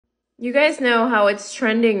You guys know how it's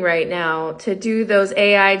trending right now to do those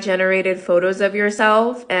AI generated photos of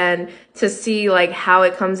yourself and to see like how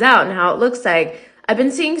it comes out and how it looks like. I've been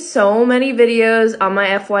seeing so many videos on my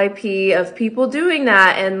FYP of people doing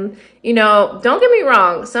that, and don't get me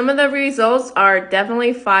wrong, some of the results are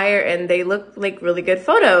definitely fire and they look like really good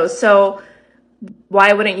photos. So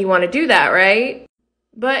why wouldn't you want to do that, right?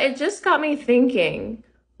 But it just got me thinking,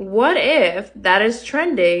 what if that is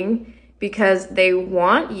trending because they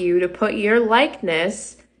want you to put your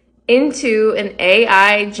likeness into an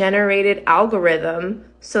AI generated algorithm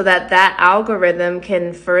so that that algorithm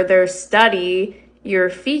can further study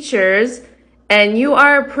your features, and you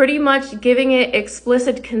are pretty much giving it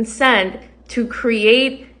explicit consent to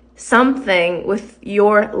create something with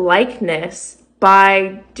your likeness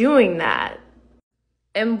by doing that.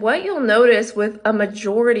 And what you'll notice with a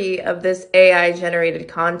majority of this AI generated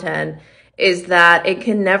content is that it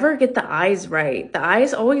can never get the eyes right. The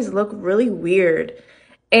eyes always look really weird.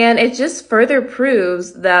 And it just further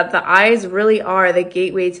proves that the eyes really are the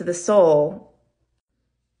gateway to the soul.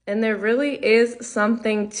 And there really is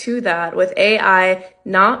something to that with AI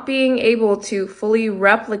not being able to fully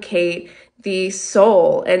replicate the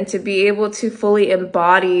soul and to be able to fully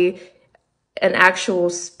embody an actual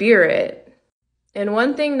spirit. And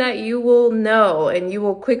one thing that you will know and you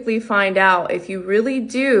will quickly find out if you really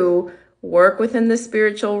do work within the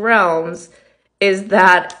spiritual realms is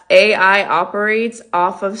that AI operates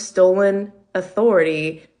off of stolen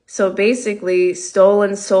authority. So basically,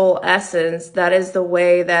 stolen soul essence, that is the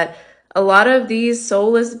way that a lot of these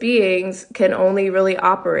soulless beings can only really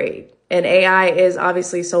operate. And AI is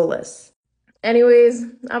obviously soulless. Anyways,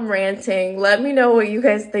 I'm ranting. Let me know what you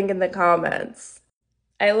guys think in the comments.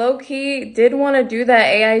 I low-key did want to do that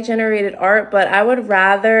AI generated art, but I would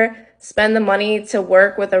rather spend the money to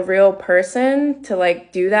work with a real person to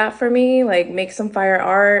like do that for me, like make some fire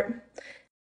art.